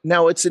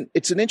now it's an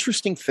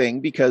interesting thing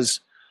because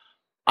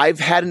I've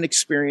had an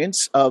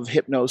experience of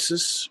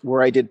hypnosis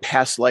where I did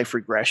past life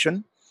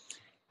regression.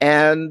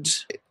 And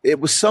it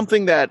was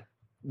something that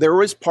there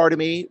was part of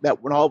me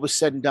that when all was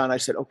said and done, I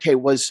said, okay,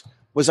 was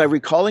I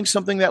recalling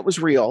something that was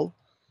real?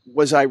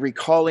 Was I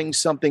recalling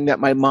something that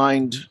my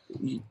mind,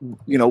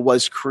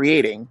 was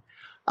creating?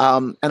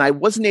 And I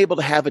wasn't able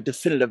to have a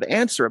definitive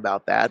answer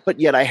about that, but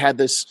yet I had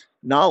this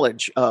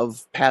knowledge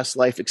of past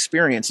life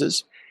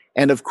experiences.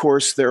 And of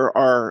course, there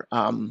are,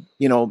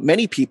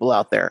 many people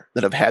out there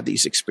that have had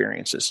these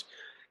experiences.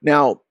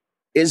 Now,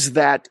 is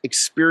that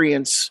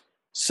experience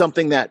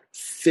something that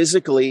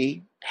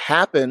physically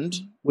happened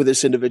with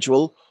this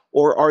individual,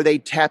 or are they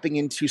tapping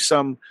into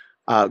some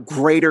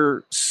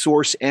greater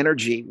source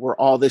energy where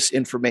all this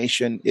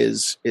information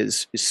is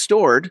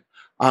stored?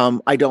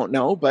 I don't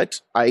know,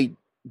 but I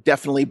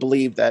definitely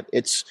believe that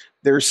it's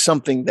there's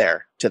something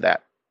there to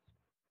that.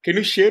 Can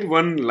you share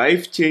one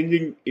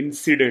life-changing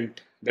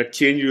incident that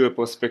changed your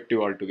perspective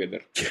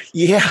altogether?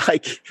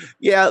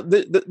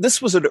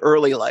 This was an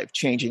early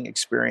life-changing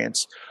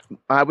experience.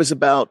 I was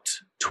about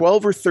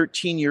 12 or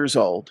 13 years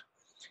old,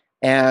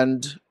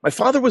 and my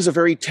father was a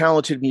very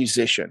talented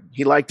musician.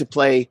 He liked to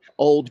play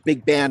old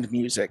big band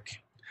music,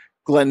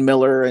 Glenn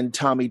Miller and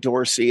Tommy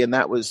Dorsey, and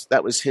that was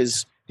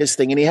his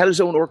thing. And he had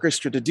his own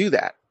orchestra to do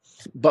that.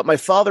 But my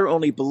father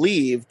only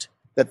believed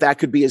that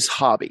could be his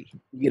hobby.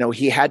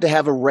 He had to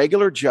have a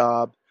regular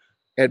job.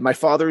 And my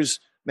father's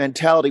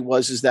mentality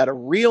is that a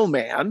real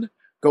man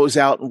goes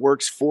out and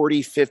works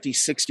 40, 50,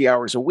 60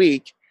 hours a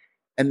week.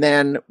 And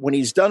then when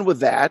he's done with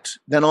that,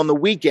 then on the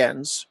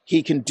weekends,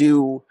 he can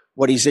do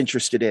what he's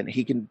interested in.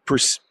 He can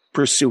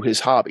pursue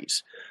his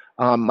hobbies.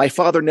 My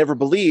father never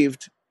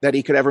believed that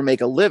he could ever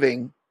make a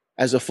living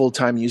as a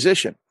full-time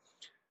musician.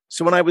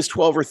 So when I was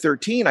 12 or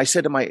 13, I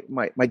said to my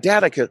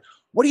dad,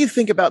 what do you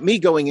think about me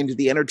going into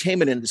the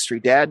entertainment industry,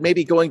 Dad?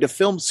 Maybe going to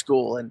film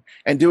school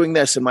and doing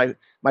this. And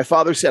my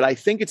father said, I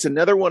think it's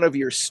another one of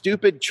your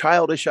stupid,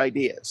 childish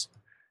ideas.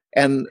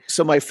 And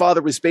so my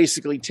father was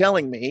basically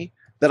telling me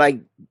that I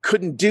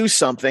couldn't do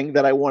something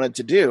that I wanted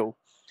to do.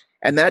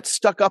 And that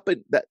stuck up,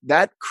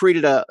 that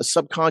created a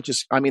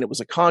subconscious, it was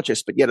a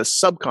conscious, but yet a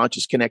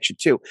subconscious connection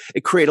too.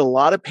 It created a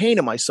lot of pain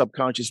in my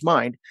subconscious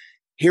mind,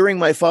 hearing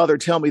my father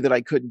tell me that I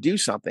couldn't do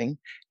something,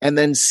 and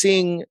then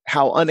seeing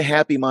how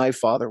unhappy my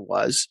father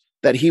was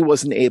that he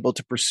wasn't able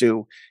to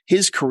pursue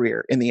his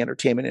career in the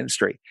entertainment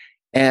industry.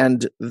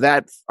 And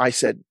that I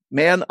said,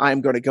 man,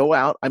 I'm going to go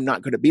out. I'm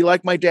not going to be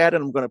like my dad,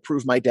 and I'm going to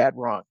prove my dad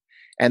wrong.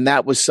 And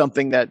that was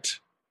something that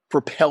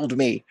propelled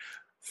me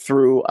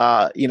through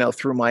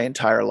my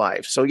entire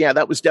life. So yeah,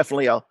 that was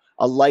definitely a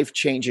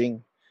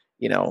life-changing,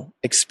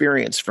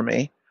 experience for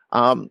me.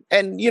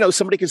 And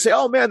somebody can say,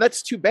 oh man,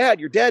 that's too bad.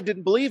 Your dad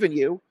didn't believe in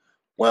you.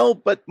 Well,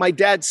 but my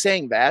dad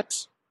saying that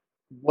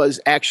was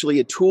actually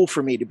a tool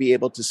for me to be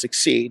able to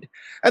succeed.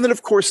 And then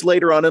of course,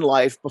 later on in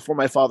life, before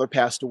my father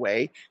passed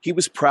away, he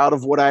was proud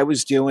of what I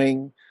was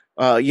doing.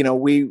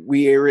 We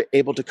were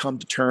able to come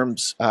to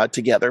terms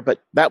together,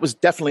 but that was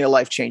definitely a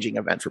life-changing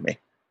event for me.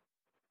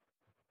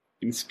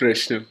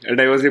 Inspirational. And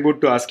I was able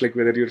to ask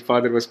whether your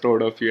father was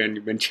proud of you, and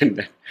you mentioned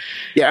that.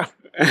 Yeah.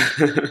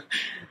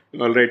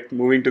 All right,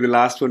 moving to the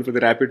last one for the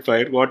rapid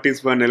fire. What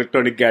is one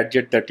electronic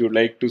gadget that you'd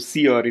like to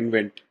see or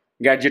invent?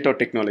 Gadget or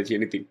technology,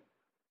 anything?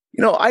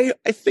 I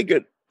think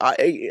I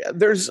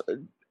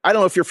don't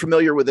know if you're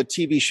familiar with the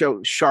TV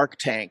show Shark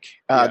Tank.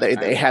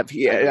 They have.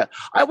 I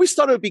always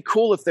thought it would be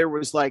cool if there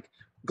was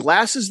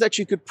glasses that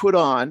you could put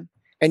on,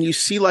 and you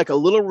see a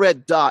little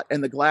red dot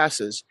in the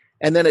glasses,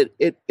 and then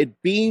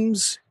it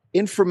beams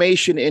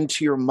information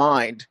into your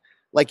mind.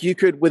 You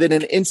could, within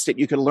an instant,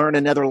 you could learn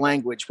another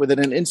language. Within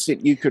an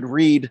instant, you could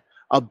read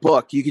a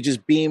book. You could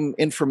just beam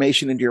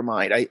information into your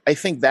mind. I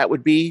think that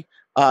would be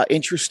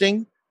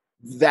interesting.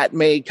 That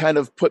may kind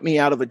of put me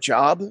out of a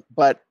job,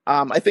 but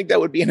I think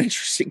that would be an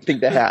interesting thing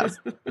to have.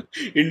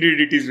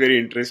 Indeed, it is very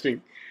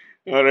interesting.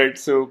 All right,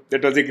 so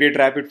that was a great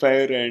rapid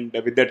fire. And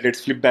with that,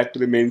 let's flip back to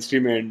the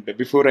mainstream. And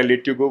before I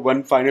let you go,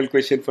 one final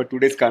question for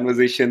today's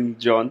conversation,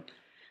 John.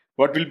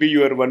 What will be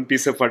your one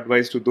piece of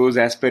advice to those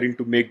aspiring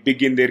to make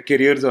big in their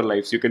careers or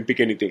lives? You can pick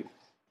anything.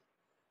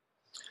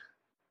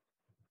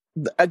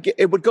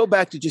 It would go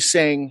back to just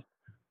saying,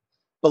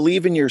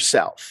 believe in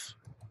yourself.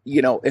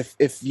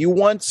 If you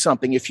want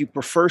something, if you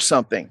prefer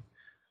something,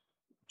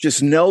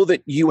 just know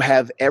that you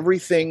have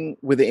everything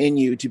within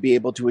you to be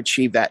able to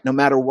achieve that. No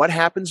matter what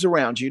happens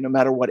around you, no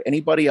matter what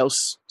anybody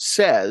else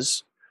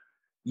says,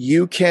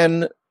 you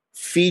can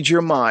feed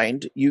your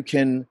mind, you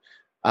can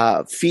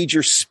feed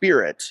your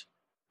spirit.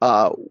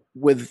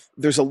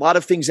 There's a lot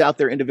of things out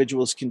there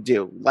individuals can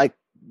do, like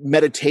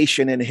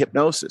meditation and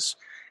hypnosis.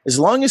 As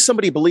long as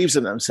somebody believes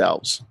in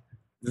themselves,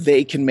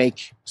 they can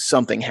make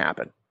something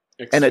happen.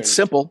 Excellent. And it's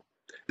simple.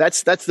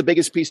 That's the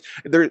biggest piece.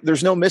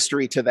 There's no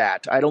mystery to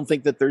that. I don't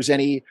think that there's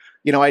any,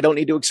 I don't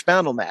need to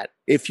expound on that.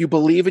 If you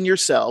believe in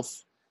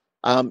yourself,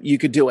 you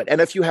could do it.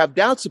 And if you have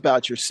doubts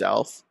about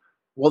yourself,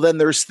 well, then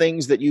there's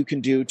things that you can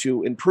do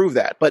to improve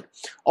that. But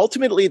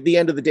ultimately, at the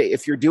end of the day,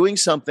 if you're doing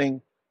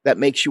something that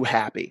makes you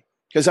happy,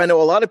 because I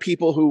know a lot of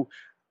people who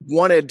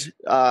wanted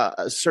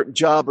a certain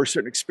job or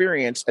certain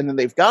experience, and then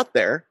they've got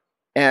there,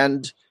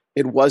 and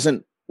it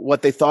wasn't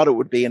what they thought it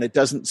would be, and it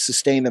doesn't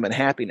sustain them in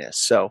happiness.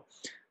 So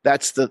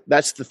that's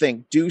the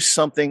thing. Do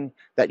something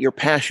that you're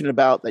passionate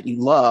about, that you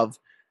love,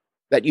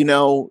 that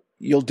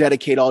you'll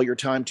dedicate all your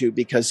time to,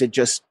 because it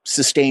just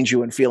sustains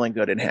you in feeling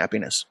good and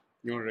happiness.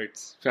 All right.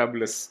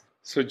 Fabulous.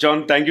 So,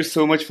 John, thank you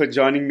so much for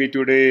joining me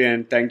today,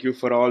 and thank you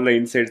for all the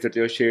insights that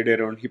you have shared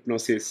around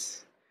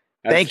hypnosis.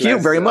 Thank you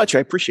very much. I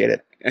appreciate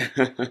it.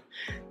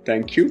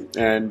 Thank you.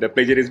 And the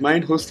pleasure is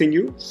mine hosting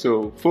you.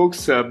 So,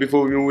 folks,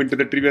 before we move into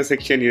the trivia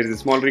section, here's a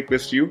small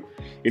request to you.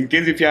 In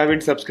case if you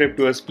haven't subscribed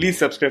to us, please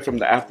subscribe from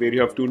the app where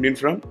you have tuned in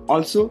from.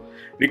 Also,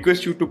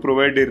 request you to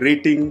provide a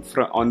rating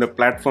on the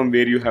platform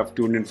where you have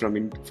tuned in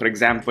from. For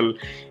example,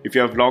 if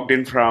you have logged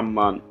in from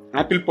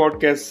Apple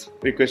Podcasts,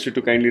 request you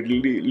to kindly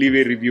leave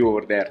a review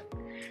over there.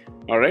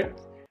 All right.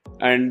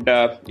 And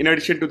in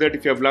addition to that,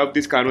 if you have loved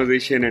this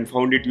conversation and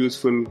found it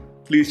useful,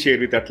 please share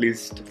with at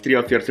least 3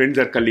 of your friends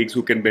or colleagues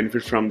who can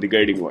benefit from the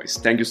guiding voice.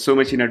 Thank you so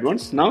much in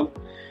advance. Now,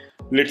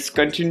 let's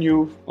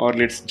continue or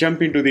let's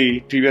jump into the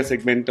trivia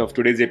segment of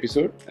today's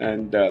episode.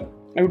 And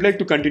I would like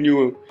to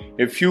continue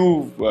a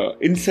few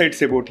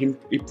insights about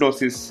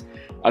hypnosis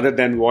other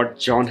than what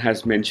John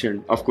has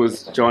mentioned. Of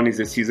course, John is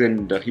a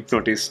seasoned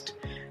hypnotist,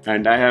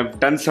 and I have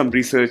done some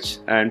research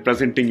and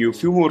presenting you a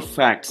few more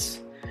facts.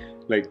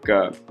 Like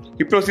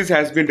hypnosis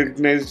has been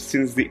recognized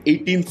since the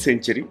 18th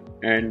century,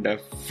 and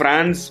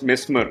Franz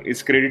Mesmer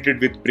is credited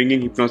with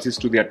bringing hypnosis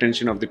to the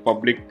attention of the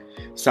public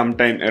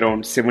sometime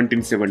around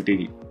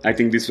 1770. I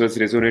think this was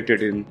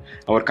resonated in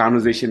our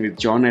conversation with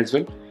John as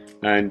well.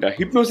 And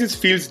hypnosis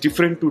feels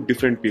different to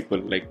different people.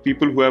 Like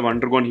people who have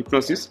undergone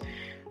hypnosis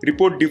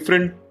report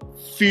different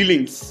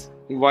feelings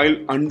while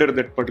under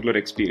that particular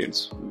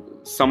experience.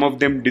 Some of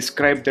them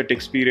describe that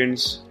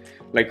experience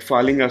like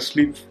falling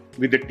asleep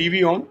with the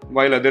TV on,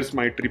 while others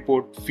might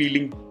report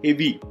feeling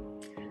heavy.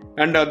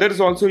 And others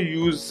also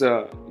use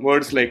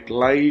words like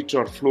light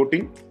or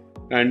floating.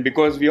 And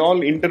because we all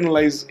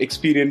internalize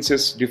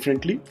experiences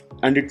differently,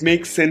 and it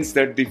makes sense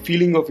that the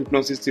feeling of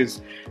hypnosis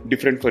is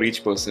different for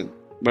each person.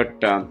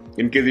 But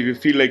in case if you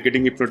feel like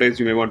getting hypnotized,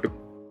 you may want to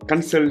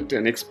consult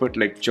an expert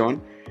like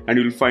John, and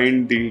you'll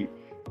find the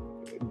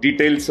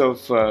details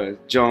of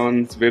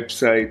John's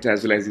website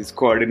as well as his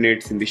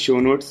coordinates in the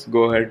show notes.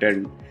 Go ahead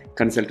and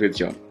consult with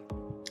John.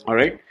 All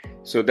right.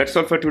 So that's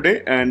all for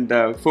today. And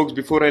folks,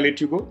 before I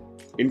let you go,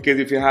 in case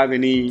if you have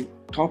any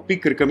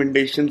topic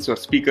recommendations or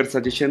speaker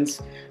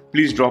suggestions,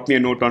 please drop me a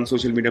note on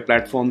social media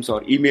platforms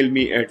or email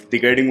me at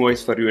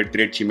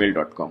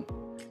theguidingvoiceforyou@gmail.com.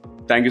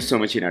 Thank you so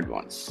much in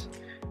advance.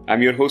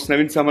 I'm your host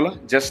Navin Samala,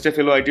 just a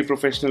fellow IT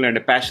professional and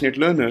a passionate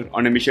learner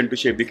on a mission to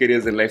shape the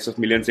careers and lives of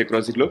millions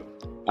across the globe.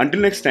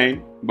 Until next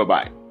time,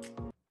 bye-bye.